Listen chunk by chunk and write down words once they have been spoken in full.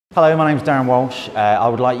Hello, my name's Darren Walsh. I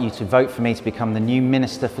would like you to vote for me to become the new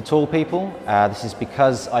Minister for Tall People. This is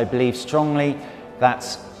because I believe strongly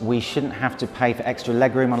that we shouldn't have to pay for extra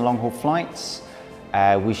legroom on long-haul flights.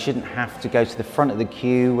 We shouldn't have to go to the front of the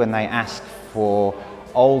queue when they ask for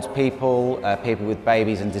old people, people with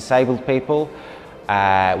babies and disabled people.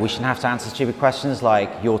 We shouldn't have to answer stupid questions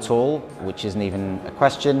like, you're tall, which isn't even a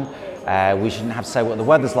question. We shouldn't have to say what the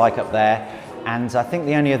weather's like up there. And I think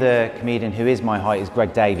the only other comedian who is my height is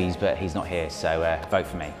Greg Davies, but he's not here, so vote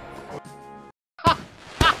for me.